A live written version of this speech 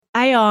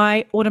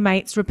AI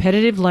automates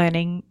repetitive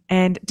learning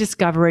and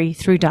discovery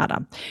through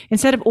data.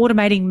 Instead of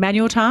automating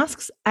manual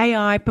tasks,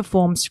 AI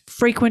performs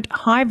frequent,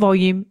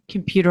 high-volume,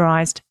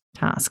 computerized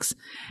tasks.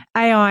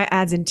 AI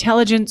adds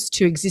intelligence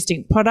to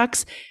existing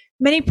products.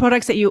 Many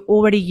products that you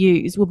already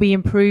use will be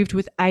improved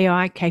with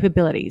AI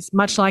capabilities,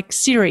 much like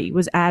Siri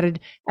was added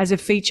as a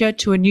feature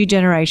to a new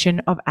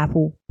generation of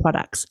Apple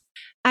products.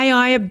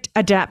 AI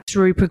adapts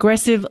through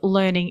progressive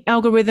learning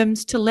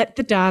algorithms to let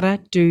the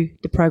data do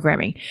the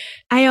programming.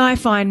 AI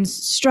finds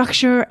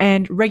structure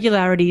and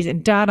regularities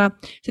in data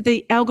so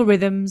the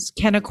algorithms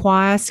can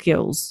acquire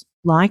skills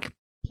like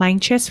playing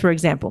chess, for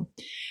example.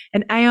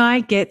 And AI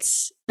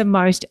gets the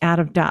most out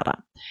of data.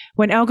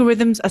 When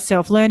algorithms are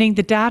self-learning,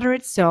 the data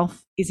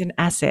itself is an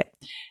asset,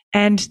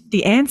 and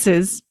the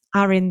answers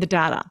are in the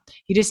data.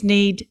 You just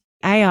need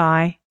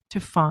AI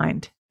to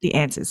find the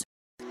answers.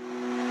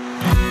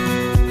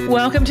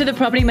 Welcome to the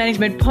Property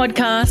Management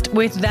Podcast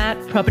with That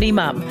Property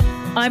Mum.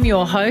 I'm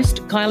your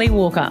host, Kylie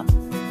Walker.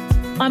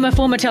 I'm a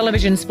former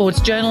television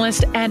sports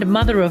journalist and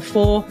mother of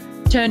four,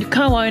 turned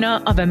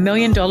co-owner of $1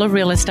 million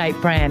real estate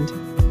brand.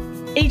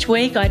 Each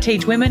week, I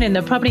teach women in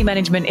the property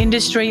management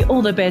industry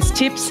all the best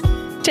tips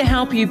to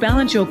help you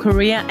balance your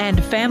career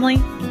and family,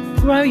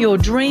 grow your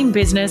dream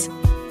business,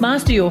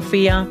 master your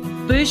fear,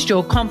 boost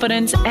your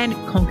confidence, and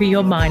conquer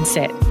your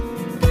mindset.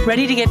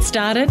 Ready to get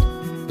started?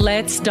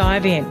 Let's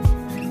dive in.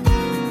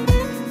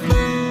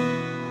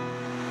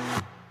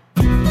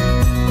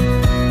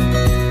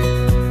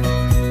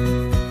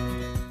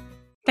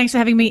 Thanks for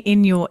having me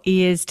in your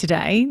ears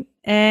today.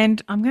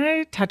 And I'm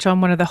going to touch on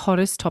one of the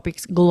hottest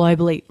topics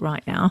globally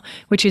right now,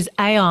 which is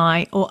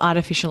AI or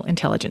artificial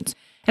intelligence.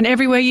 And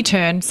everywhere you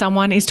turn,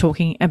 someone is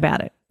talking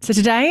about it. So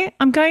today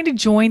I'm going to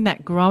join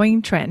that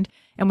growing trend,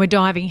 and we're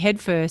diving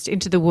headfirst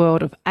into the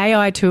world of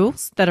AI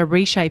tools that are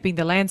reshaping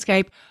the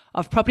landscape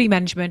of property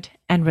management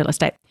and real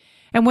estate.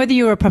 And whether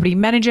you're a property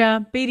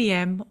manager,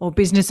 BDM, or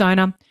business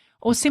owner,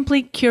 or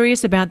simply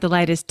curious about the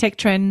latest tech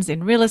trends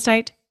in real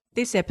estate,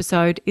 this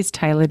episode is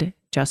tailored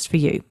just for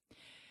you.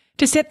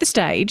 To set the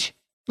stage,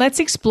 let's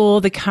explore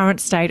the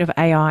current state of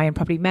AI in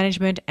property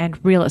management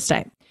and real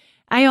estate.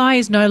 AI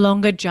is no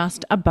longer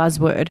just a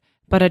buzzword,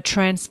 but a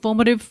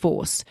transformative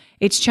force.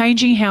 It's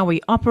changing how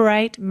we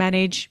operate,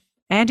 manage,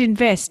 and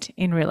invest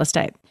in real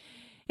estate.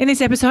 In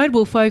this episode,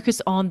 we'll focus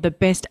on the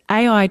best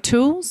AI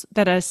tools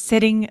that are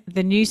setting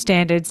the new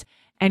standards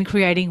and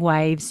creating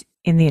waves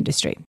in the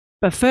industry.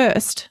 But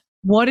first,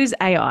 what is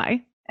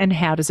AI and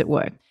how does it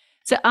work?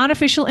 So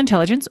artificial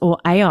intelligence, or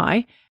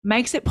AI,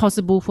 makes it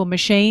possible for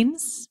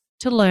machines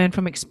to learn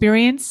from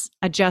experience,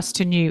 adjust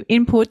to new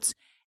inputs,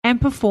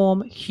 and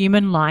perform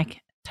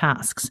human-like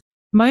tasks.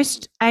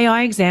 Most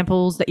AI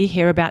examples that you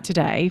hear about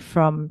today,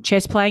 from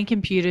chess-playing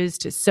computers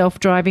to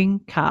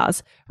self-driving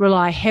cars,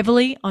 rely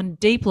heavily on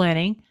deep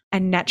learning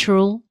and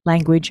natural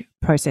language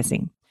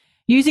processing.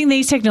 Using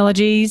these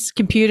technologies,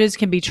 computers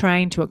can be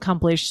trained to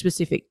accomplish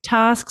specific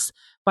tasks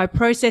by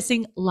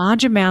processing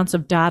large amounts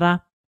of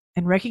data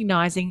and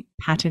recognizing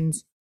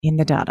patterns in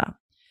the data.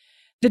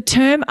 The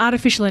term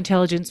artificial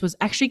intelligence was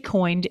actually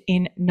coined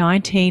in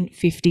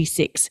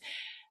 1956,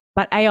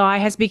 but AI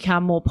has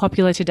become more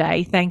popular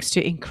today thanks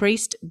to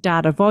increased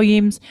data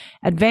volumes,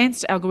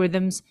 advanced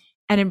algorithms,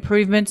 and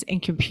improvements in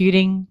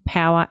computing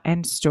power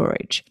and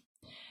storage.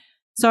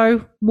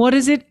 So, what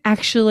does it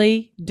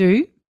actually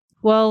do?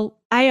 Well,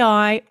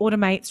 AI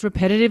automates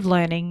repetitive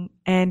learning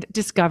and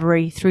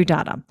discovery through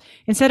data.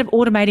 Instead of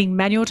automating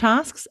manual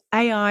tasks,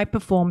 AI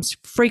performs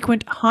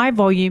frequent,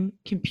 high-volume,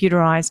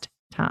 computerized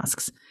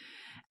tasks.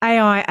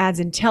 AI adds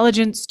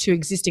intelligence to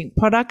existing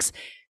products.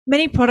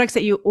 Many products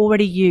that you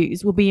already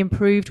use will be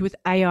improved with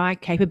AI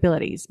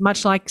capabilities,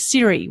 much like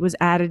Siri was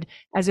added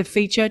as a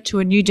feature to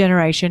a new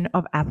generation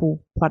of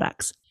Apple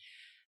products.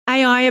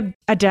 AI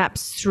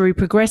adapts through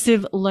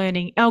progressive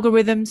learning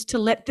algorithms to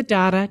let the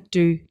data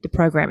do the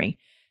programming.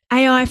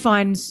 AI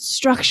finds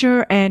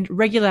structure and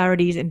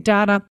regularities in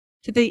data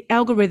so the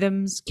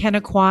algorithms can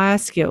acquire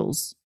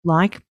skills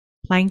like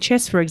playing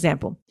chess, for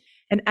example.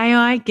 And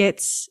AI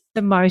gets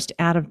the most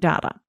out of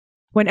data.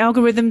 When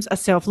algorithms are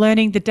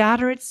self-learning, the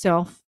data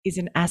itself is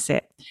an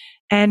asset,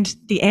 and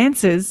the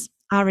answers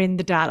are in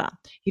the data.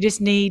 You just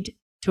need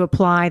to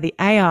apply the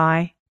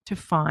AI to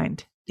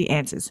find the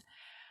answers.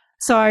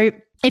 So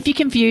if you're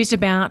confused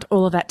about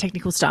all of that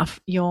technical stuff,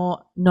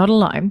 you're not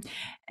alone.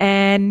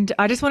 And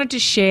I just wanted to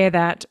share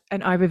that,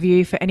 an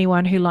overview for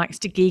anyone who likes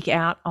to geek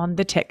out on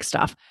the tech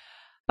stuff.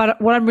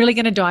 But what I'm really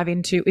going to dive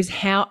into is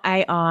how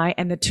AI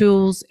and the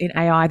tools in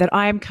AI that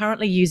I am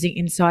currently using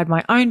inside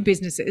my own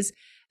businesses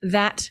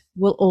that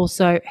will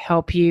also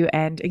help you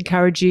and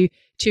encourage you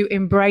to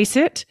embrace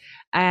it.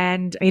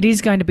 And it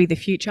is going to be the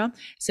future.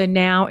 So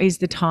now is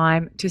the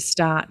time to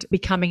start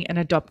becoming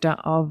an adopter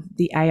of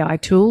the AI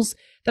tools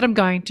that I'm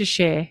going to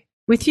share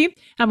with you.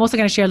 I'm also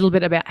going to share a little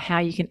bit about how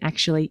you can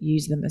actually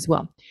use them as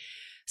well.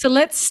 So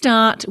let's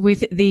start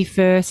with the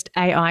first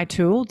AI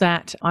tool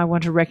that I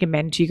want to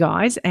recommend to you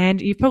guys.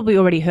 And you've probably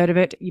already heard of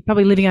it. You're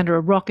probably living under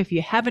a rock if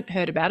you haven't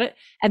heard about it.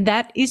 And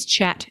that is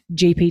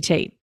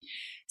ChatGPT.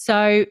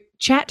 So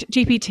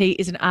ChatGPT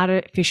is an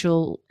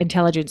artificial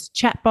intelligence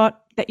chatbot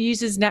that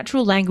uses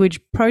natural language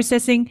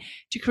processing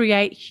to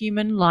create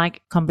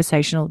human-like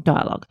conversational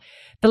dialogue.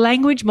 The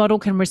language model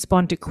can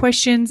respond to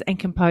questions and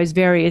compose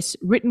various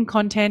written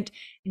content,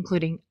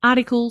 including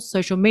articles,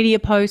 social media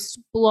posts,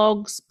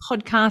 blogs,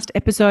 podcast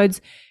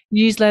episodes,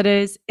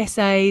 newsletters,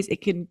 essays.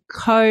 It can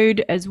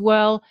code as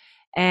well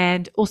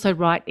and also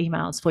write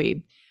emails for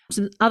you.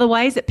 Some other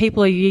ways that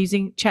people are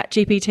using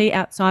ChatGPT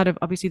outside of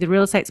obviously the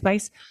real estate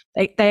space,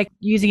 they're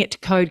using it to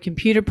code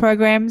computer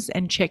programs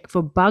and check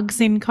for bugs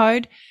in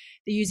code.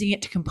 They're using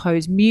it to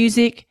compose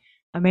music.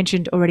 I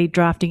mentioned already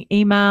drafting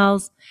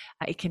emails.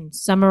 It can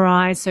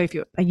summarize. So if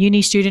you're a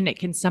uni student, it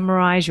can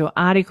summarize your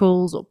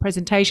articles or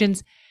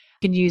presentations.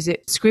 You can use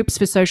it scripts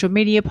for social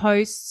media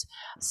posts,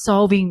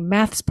 solving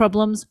maths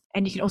problems,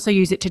 and you can also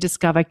use it to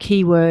discover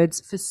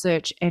keywords for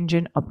search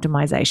engine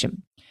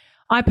optimization.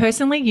 I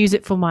personally use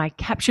it for my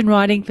caption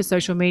writing for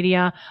social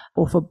media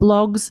or for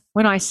blogs.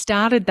 When I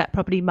started That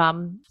Property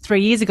Mum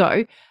 3 years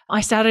ago,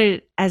 I started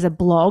it as a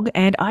blog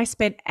and I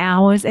spent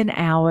hours and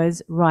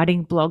hours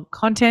writing blog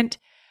content.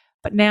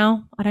 But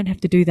now I don't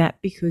have to do that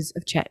because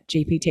of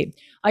ChatGPT.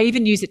 I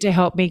even use it to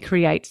help me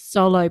create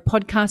solo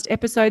podcast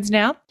episodes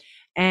now.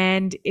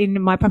 And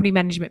in my property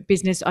management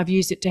business, I've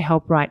used it to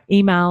help write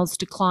emails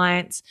to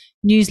clients,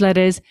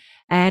 newsletters,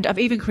 and I've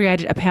even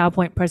created a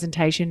PowerPoint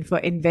presentation for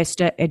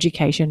investor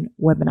education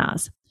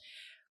webinars.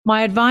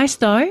 My advice,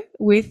 though,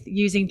 with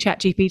using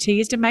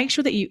ChatGPT is to make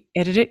sure that you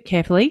edit it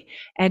carefully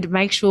and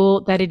make sure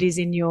that it is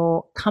in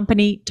your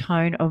company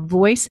tone of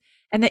voice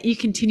and that you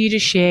continue to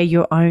share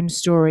your own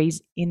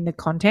stories in the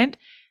content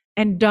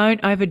and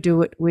don't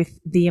overdo it with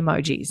the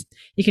emojis.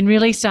 You can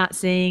really start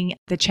seeing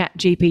the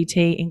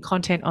ChatGPT in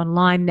content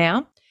online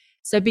now.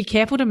 So be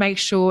careful to make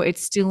sure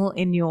it's still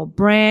in your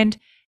brand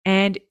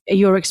and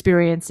your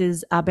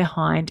experiences are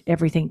behind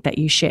everything that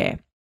you share.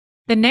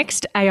 The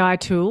next AI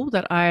tool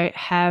that I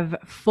have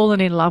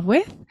fallen in love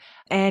with,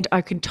 and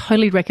I can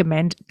totally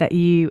recommend that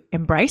you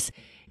embrace,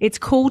 it's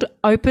called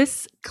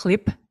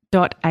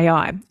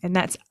OpusClip.ai, and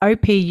that's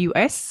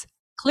OPUS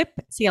Clip,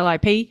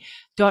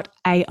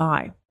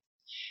 CLIP.ai.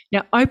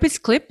 Now, Opus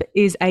Clip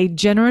is a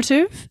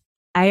generative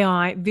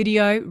AI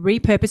video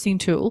repurposing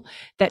tool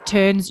that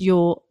turns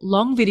your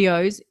long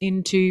videos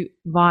into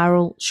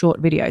viral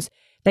short videos.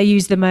 They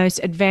use the most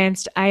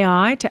advanced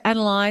AI to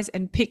analyze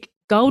and pick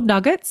gold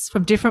nuggets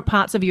from different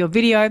parts of your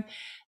video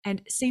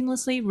and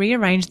seamlessly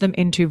rearrange them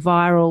into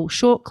viral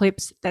short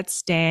clips that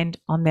stand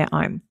on their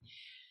own.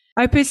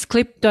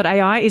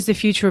 OpusClip.ai is the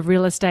future of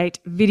real estate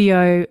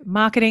video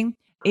marketing.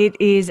 It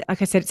is,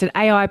 like I said, it's an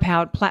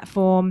AI-powered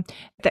platform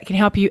that can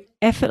help you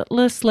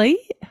effortlessly,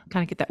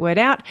 can't get that word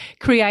out,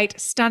 create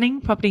stunning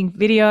property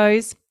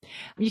videos.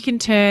 You can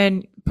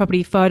turn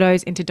property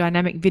photos into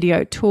dynamic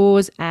video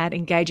tours, add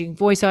engaging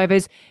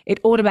voiceovers.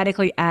 It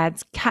automatically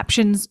adds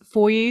captions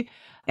for you.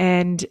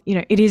 And,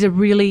 it is a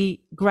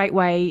really great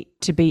way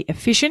to be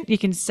efficient. You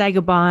can say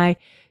goodbye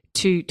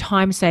to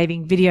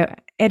time-saving video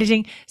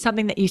editing,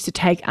 something that used to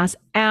take us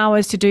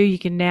hours to do. You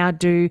can now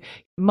do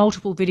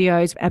multiple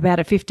videos about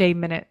a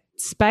 15-minute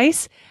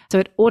space. So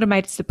it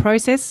automates the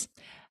process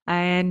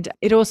and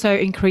it also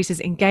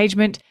increases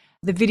engagement.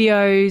 The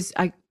videos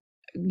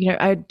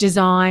are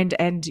designed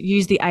and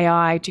use the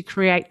AI to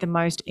create the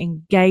most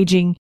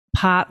engaging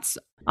parts.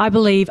 I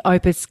believe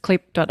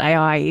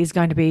OpusClip.ai is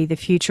going to be the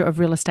future of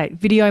real estate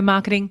video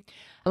marketing.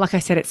 Like I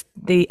said, it's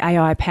the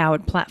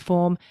AI-powered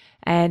platform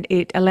and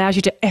it allows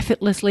you to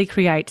effortlessly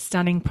create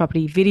stunning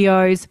property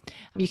videos.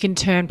 You can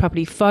turn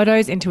property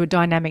photos into a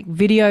dynamic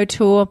video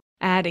tour,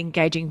 add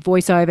engaging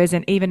voiceovers,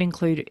 and even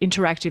include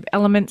interactive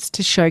elements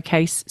to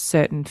showcase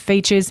certain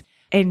features.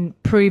 It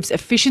improves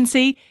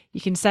efficiency.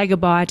 You can say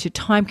goodbye to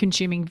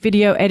time-consuming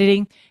video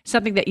editing,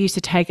 something that used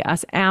to take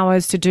us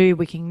hours to do.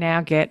 We can now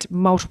get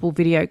multiple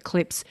video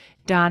clips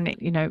done,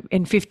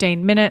 in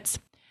 15 minutes.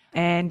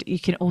 And you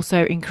can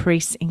also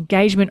increase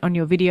engagement on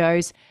your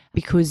videos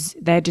because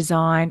they're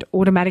designed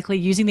automatically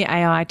using the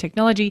AI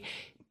technology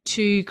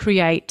to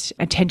create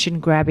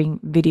attention-grabbing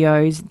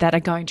videos that are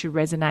going to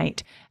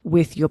resonate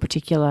with your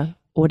particular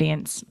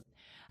audience.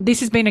 This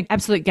has been an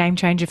absolute game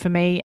changer for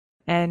me,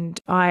 and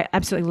I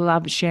absolutely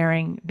love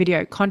sharing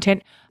video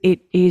content. It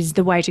is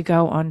the way to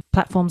go on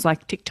platforms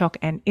like TikTok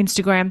and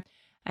Instagram.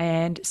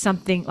 And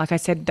something, like I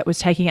said, that was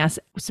taking us.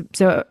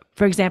 So,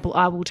 for example,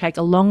 I will take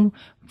a long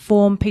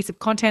form piece of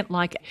content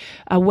like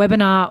a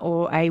webinar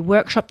or a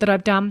workshop that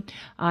I've done.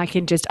 I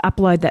can just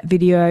upload that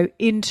video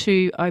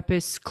into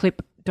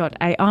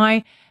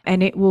OpusClip.ai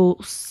and it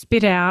will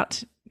spit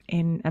out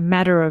in a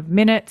matter of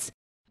minutes,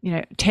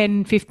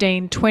 10,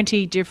 15,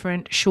 20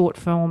 different short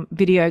form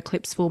video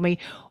clips for me,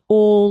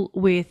 all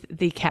with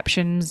the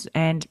captions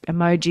and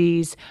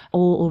emojis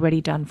all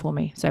already done for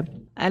me. So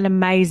an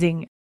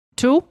amazing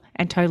tool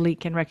and totally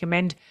can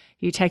recommend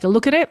you take a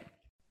look at it.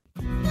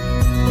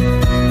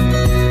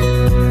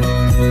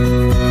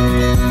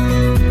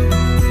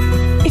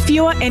 If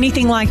you are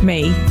anything like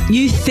me,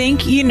 you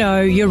think you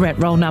know your rent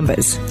roll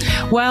numbers.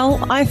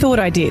 Well, I thought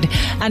I did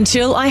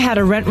until I had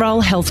a rent roll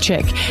health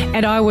check,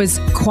 and I was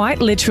quite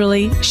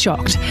literally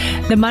shocked.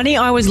 The money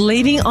I was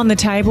leaving on the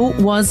table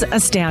was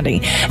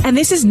astounding, and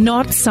this is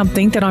not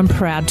something that I'm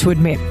proud to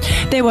admit.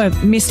 There were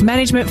missed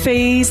management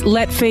fees,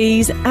 let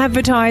fees,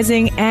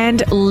 advertising,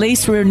 and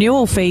lease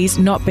renewal fees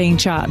not being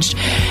charged,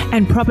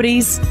 and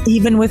properties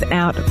even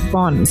without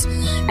bonds.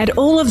 And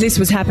all of this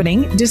was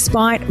happening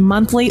despite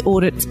monthly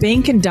audits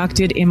being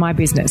conducted in my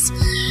business.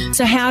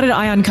 So how did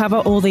I uncover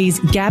all these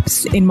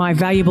gaps in my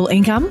valuable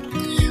income?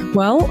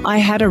 Well, I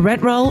had a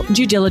rent roll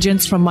due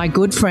diligence from my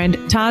good friend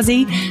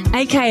Tazi,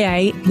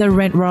 aka the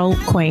Rent Roll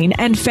Queen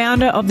and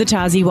founder of the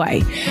Tazi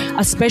Way,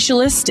 a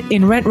specialist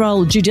in rent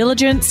roll due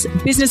diligence,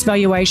 business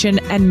valuation,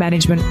 and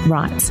management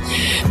rights.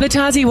 The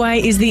Tazi Way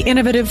is the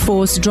innovative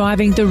force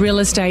driving the real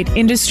estate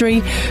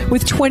industry.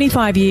 With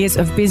 25 years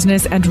of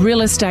business and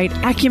real estate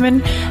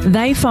acumen,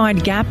 they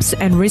find gaps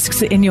and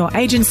risks in your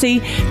agency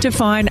to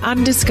find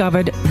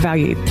undiscovered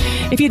value.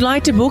 If you'd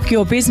like to book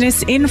your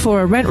business in for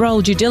a rent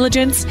roll due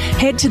diligence,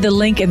 head to the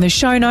link in the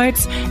show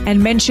notes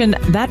and mention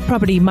That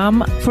Property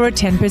Mum for a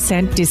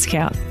 10%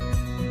 discount.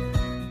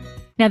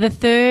 Now, the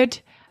third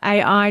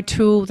AI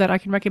tool that I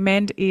can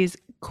recommend is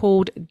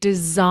called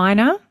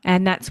Designer,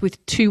 and that's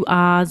with 2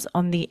 R's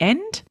on the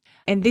end.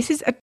 And this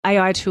is an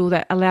AI tool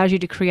that allows you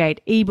to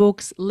create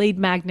ebooks, lead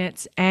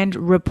magnets, and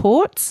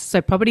reports,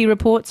 so property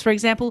reports, for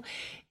example,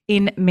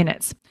 in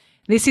minutes.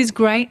 This is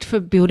great for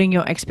building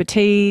your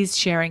expertise,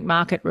 sharing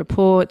market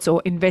reports,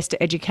 or investor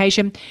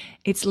education.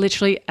 It's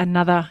literally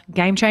another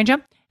game changer.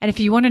 And if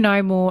you want to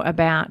know more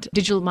about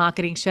digital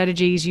marketing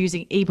strategies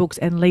using ebooks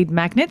and lead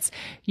magnets,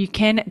 you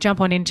can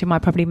jump on into my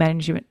property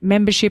management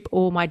membership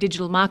or my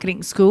digital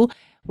marketing school,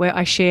 where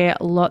I share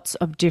lots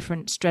of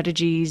different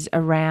strategies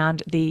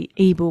around the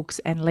ebooks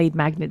and lead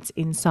magnets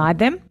inside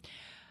them.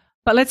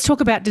 But let's talk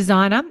about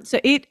Designer. So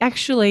it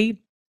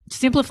actually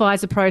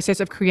simplifies the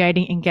process of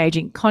creating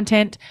engaging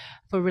content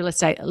for real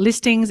estate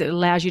listings. It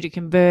allows you to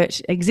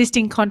convert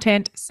existing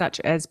content,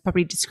 such as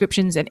property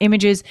descriptions and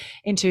images,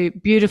 into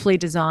beautifully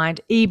designed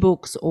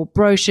ebooks or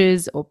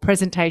brochures or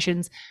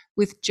presentations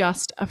with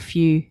just a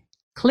few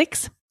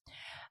clicks.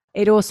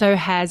 It also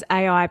has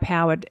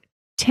AI-powered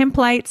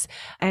templates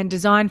and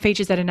design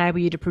features that enable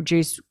you to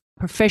produce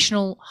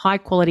professional,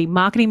 high-quality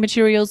marketing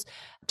materials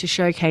to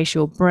showcase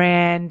your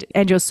brand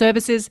and your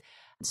services.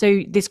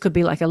 So this could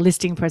be like a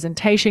listing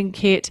presentation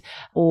kit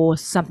or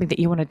something that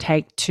you want to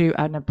take to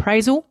an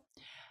appraisal.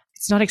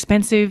 It's not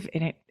expensive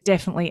and it's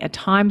definitely a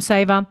time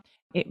saver.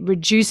 It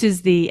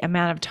reduces the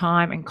amount of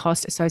time and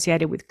cost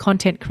associated with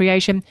content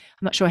creation.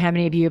 I'm not sure how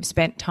many of you have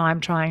spent time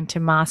trying to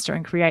master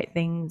and create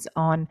things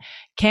on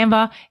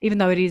Canva. Even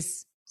though it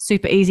is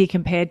super easy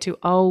compared to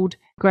old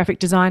graphic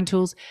design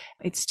tools,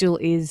 it still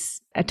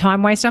is a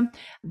time waster.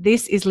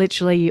 This is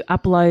literally you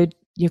upload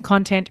your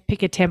content,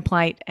 pick a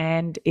template,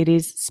 and it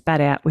is spat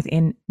out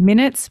within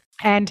minutes.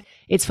 And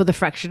it's for the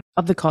fraction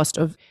of the cost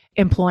of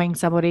employing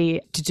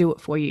somebody to do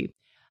it for you.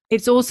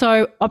 It's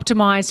also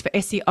optimized for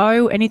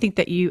SEO, anything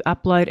that you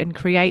upload and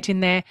create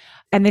in there.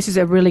 And this is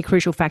a really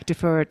crucial factor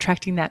for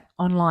attracting that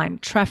online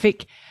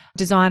traffic.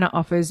 Designer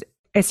offers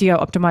SEO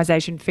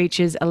optimization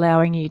features,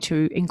 allowing you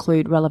to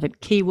include relevant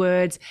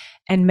keywords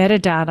and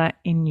metadata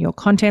in your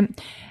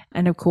content.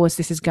 And of course,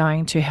 this is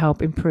going to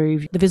help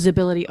improve the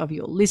visibility of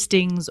your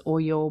listings or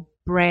your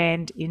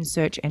brand in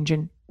search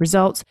engine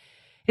results.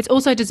 It's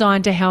also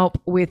designed to help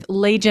with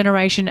lead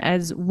generation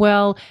as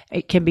well.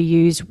 It can be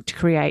used to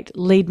create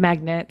lead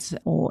magnets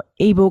or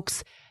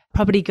ebooks,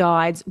 property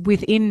guides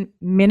within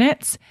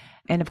minutes.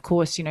 And of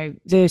course,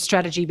 the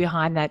strategy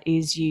behind that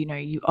is,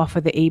 you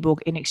offer the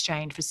ebook in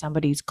exchange for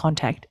somebody's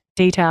contact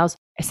details,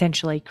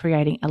 essentially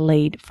creating a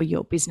lead for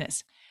your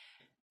business.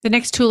 The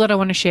next tool that I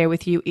want to share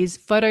with you is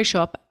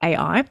Photoshop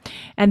AI.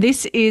 And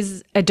this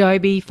is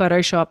Adobe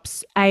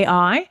Photoshop's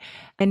AI,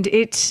 and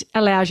it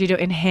allows you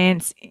to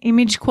enhance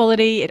image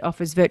quality. It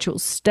offers virtual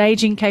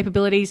staging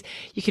capabilities.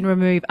 You can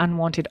remove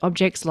unwanted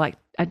objects like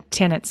a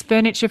tenant's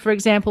furniture, for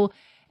example,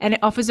 and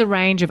it offers a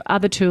range of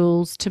other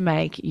tools to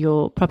make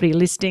your property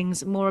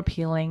listings more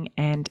appealing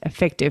and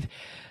effective.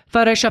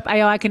 Photoshop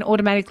AI can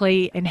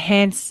automatically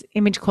enhance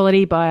image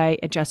quality by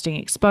adjusting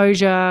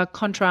exposure,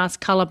 contrast,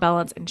 color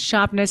balance, and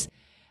sharpness.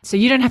 So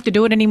you don't have to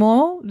do it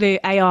anymore. The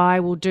AI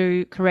will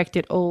correct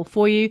it all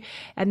for you.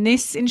 And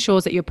this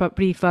ensures that your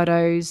property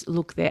photos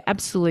look their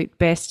absolute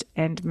best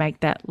and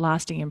make that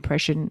lasting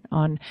impression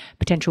on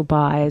potential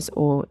buyers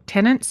or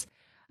tenants.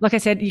 Like I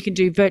said, you can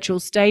do virtual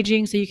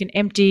staging, so you can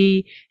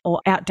empty or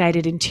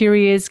outdated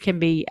interiors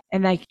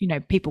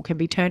people can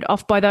be turned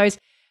off by those.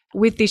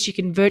 With this, you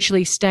can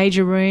virtually stage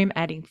a room,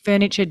 adding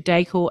furniture,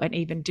 decor, and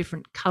even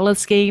different color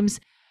schemes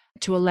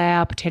to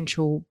allow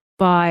potential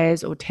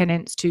buyers or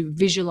tenants to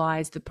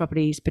visualize the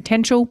property's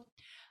potential.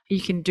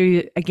 You can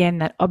do, again,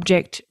 that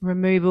object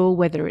removal,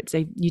 whether it's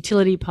a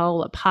utility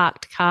pole, a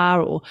parked car,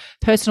 or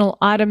personal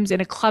items in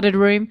a cluttered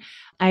room.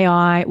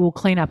 AI will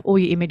clean up all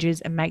your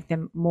images and make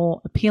them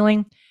more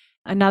appealing.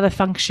 Another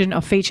function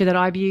or feature that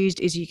I've used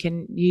is you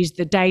can use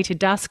the day to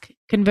dusk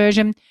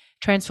conversion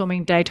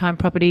transforming daytime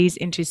properties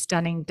into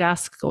stunning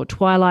dusk or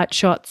twilight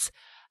shots.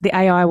 The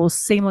AI will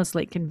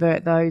seamlessly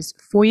convert those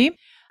for you.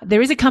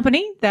 There is a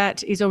company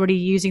that is already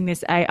using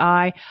this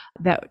AI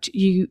that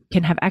you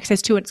can have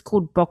access to. It's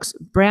called Box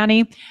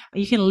Brownie.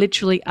 You can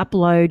literally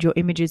upload your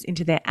images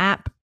into their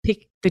app,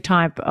 pick the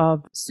type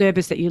of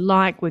service that you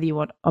like, whether you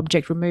want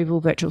object removal,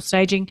 virtual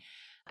staging,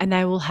 and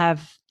they will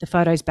have the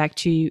photos back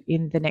to you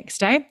in the next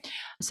day.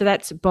 So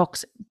that's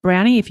Box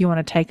Brownie if you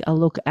want to take a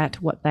look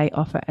at what they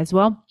offer as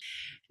well.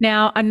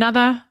 Now,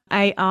 another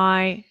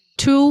AI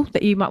tool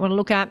that you might want to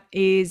look at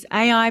is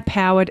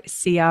AI-powered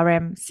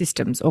CRM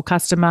systems or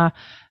customer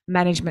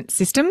management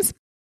systems.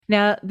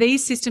 Now,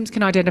 these systems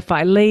can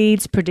identify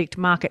leads, predict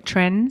market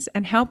trends,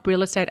 and help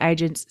real estate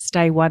agents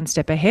stay one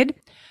step ahead.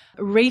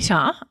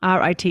 Rita,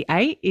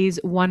 R-I-T-A, is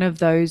one of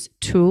those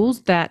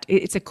tools that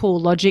it's a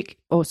CoreLogic,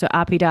 also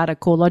RP Data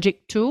CoreLogic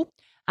tool.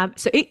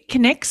 So it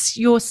connects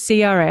your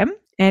CRM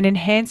and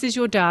enhances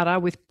your data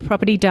with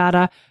property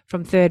data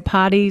from third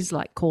parties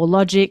like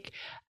CoreLogic,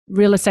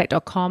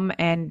 realestate.com,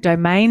 and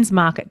domains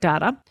market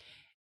data.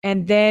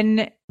 And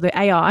then the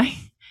AI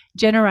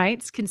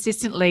generates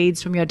consistent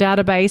leads from your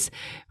database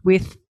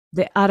with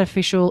the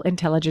artificial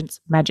intelligence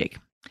magic.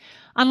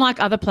 Unlike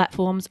other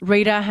platforms,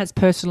 Rita has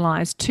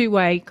personalized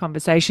two-way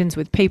conversations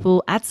with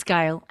people at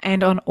scale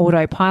and on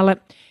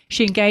autopilot.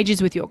 She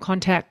engages with your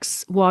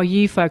contacts while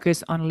you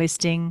focus on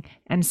listing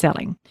and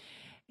selling.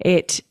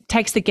 It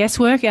takes the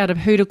guesswork out of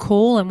who to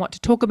call and what to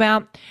talk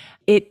about.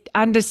 It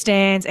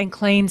understands and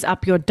cleans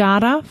up your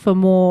data for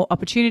more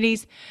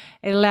opportunities.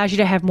 It allows you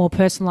to have more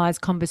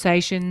personalized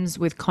conversations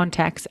with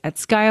contacts at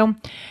scale,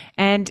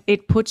 and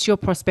it puts your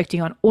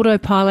prospecting on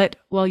autopilot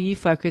while you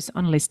focus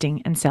on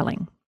listing and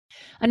selling.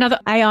 Another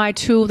AI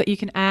tool that you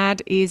can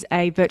add is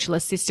a virtual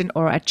assistant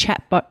or a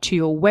chatbot to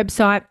your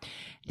website.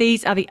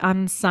 These are the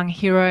unsung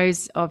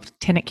heroes of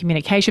tenant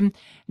communication.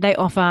 They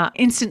offer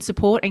instant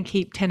support and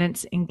keep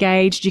tenants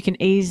engaged. You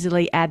can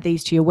easily add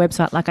these to your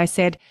website, like I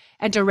said,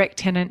 and direct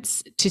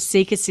tenants to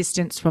seek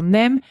assistance from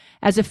them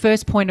as a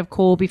first point of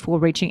call before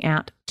reaching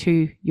out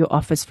to your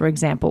office, for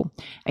example.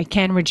 It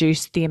can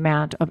reduce the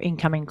amount of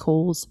incoming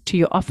calls to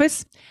your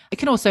office. It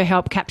can also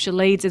help capture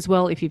leads as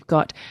well if you've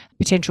got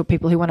potential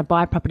people who want to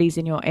buy properties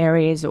in your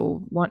areas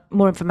or want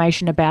more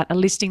information about a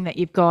listing that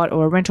you've got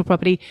or a rental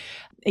property.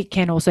 It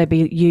can also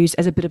be used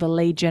as a bit of a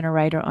lead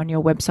generator on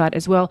your website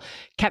as well,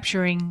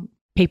 capturing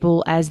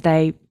people as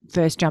they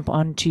first jump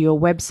onto your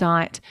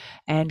website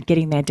and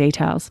getting their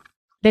details.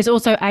 There's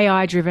also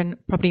AI-driven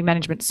property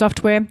management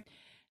software.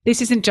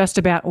 This isn't just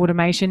about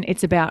automation,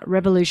 it's about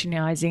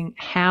revolutionizing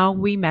how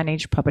we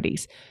manage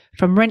properties.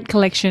 From rent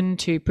collection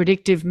to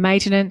predictive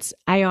maintenance,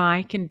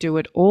 AI can do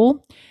it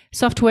all.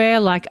 Software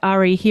like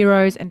RE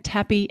Heroes and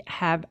Tappy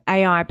have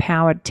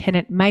AI-powered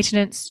tenant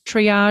maintenance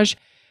triage.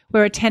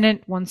 Where a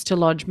tenant wants to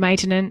lodge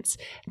maintenance,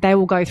 they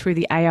will go through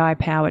the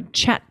AI-powered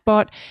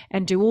chatbot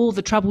and do all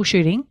the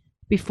troubleshooting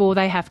before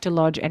they have to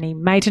lodge any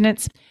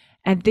maintenance.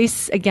 And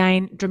this,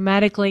 again,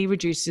 dramatically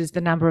reduces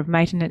the number of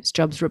maintenance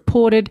jobs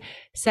reported,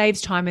 saves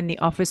time in the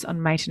office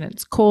on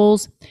maintenance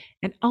calls,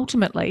 and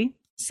ultimately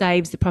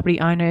saves the property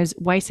owners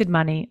wasted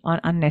money on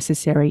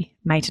unnecessary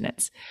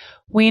maintenance.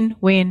 Win,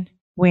 win,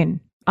 win,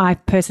 I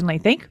personally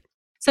think.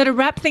 So to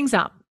wrap things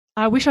up,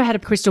 I wish I had a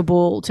crystal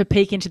ball to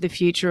peek into the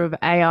future of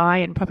AI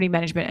and property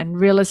management and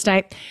real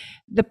estate.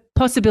 The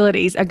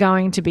possibilities are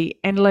going to be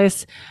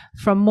endless,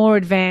 from more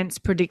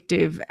advanced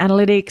predictive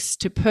analytics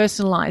to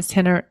personalized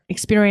tenant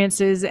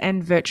experiences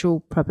and virtual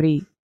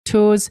property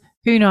tours.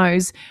 Who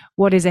knows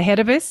what is ahead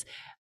of us?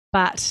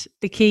 But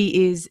the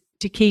key is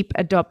to keep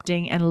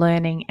adopting and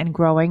learning and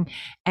growing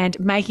and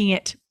making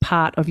it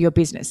part of your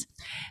business.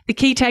 The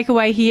key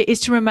takeaway here is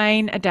to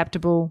remain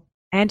adaptable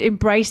and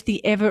embrace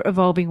the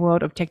ever-evolving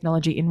world of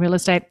technology in real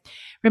estate.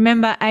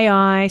 Remember,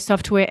 AI,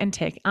 software, and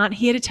tech aren't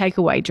here to take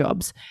away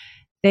jobs.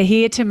 They're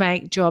here to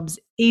make jobs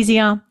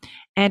easier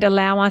and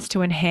allow us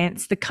to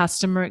enhance the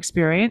customer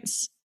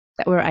experience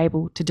that we're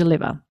able to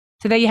deliver.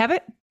 So there you have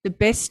it, the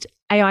best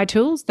AI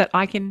tools that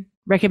I can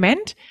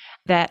recommend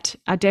that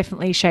are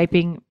definitely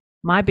shaping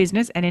my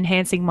business and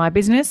enhancing my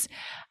business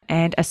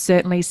and are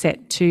certainly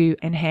set to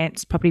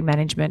enhance property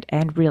management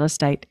and real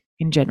estate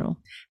in general.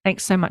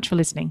 Thanks so much for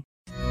listening.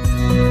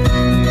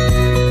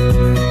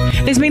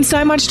 There's been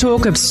so much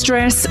talk of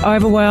stress,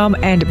 overwhelm,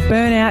 and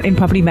burnout in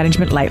property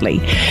management lately.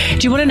 Do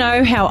you want to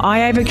know how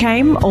I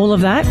overcame all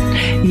of that?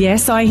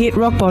 Yes, I hit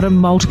rock bottom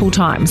multiple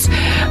times,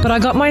 but I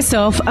got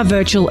myself a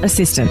virtual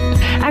assistant.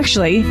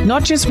 Actually,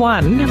 not just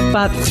one,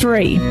 but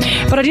 3.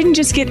 But I didn't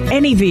just get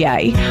any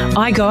VA,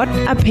 I got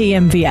a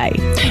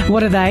PMVA.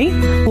 What are they?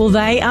 Well,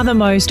 they are the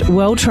most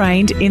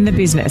well-trained in the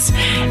business.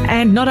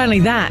 And not only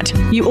that,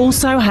 you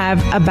also have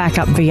a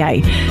backup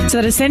VA, so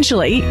that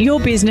essentially your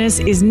business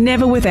is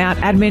never without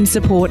admin support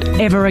support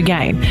ever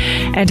again.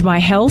 And my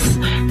health,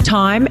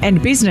 time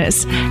and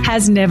business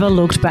has never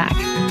looked back.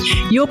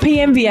 Your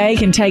PMVA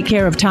can take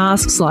care of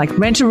tasks like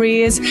rent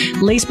arrears,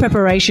 lease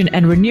preparation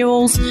and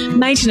renewals,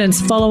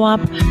 maintenance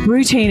follow-up,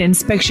 routine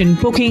inspection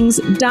bookings,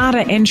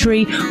 data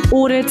entry,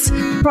 audits,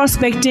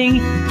 prospecting,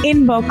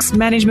 inbox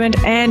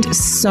management, and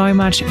so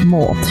much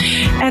more.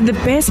 And the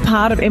best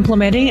part of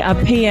implementing a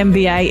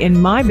PMVA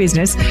in my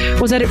business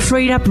was that it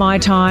freed up my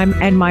time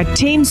and my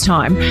team's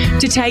time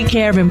to take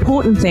care of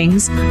important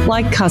things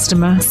like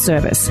customer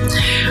service.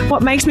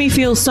 What makes me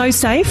feel so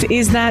safe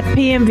is that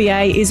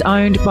PMVA is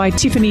owned by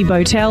Tiffany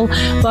Botel,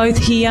 both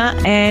here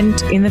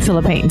and in the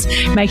Philippines,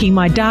 making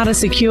my data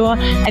secure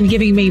and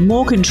giving me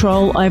more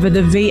control over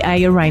the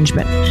VA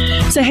arrangement.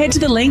 So head to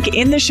the link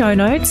in the show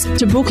notes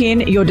to book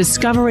in your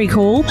discovery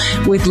call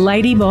with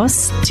Lady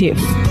Boss Tiff.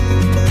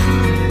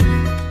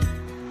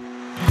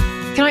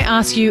 Can I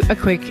ask you a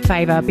quick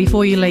favour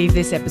before you leave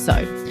this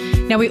episode?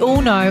 Now, we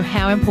all know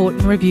how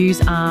important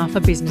reviews are for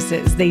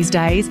businesses these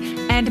days,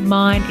 and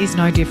mine is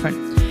no different.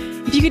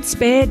 If you could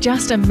spare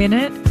just a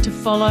minute to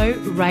follow,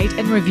 rate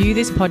and review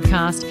this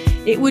podcast,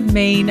 it would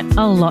mean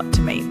a lot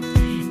to me.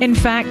 In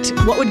fact,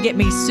 what would get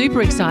me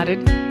super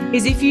excited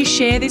is if you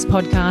share this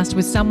podcast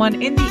with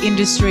someone in the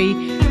industry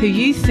who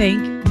you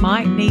think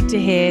might need to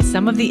hear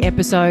some of the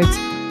episodes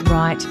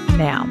right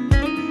now.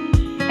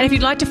 And if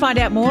you'd like to find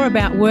out more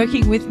about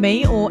working with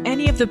me or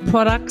any of the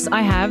products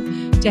I have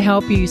to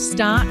help you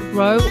start,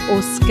 grow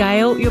or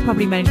scale your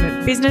property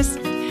management business,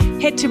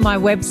 head to my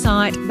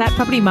website,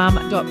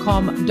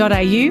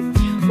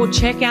 thatpropertymum.com.au, or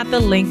check out the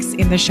links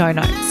in the show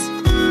notes.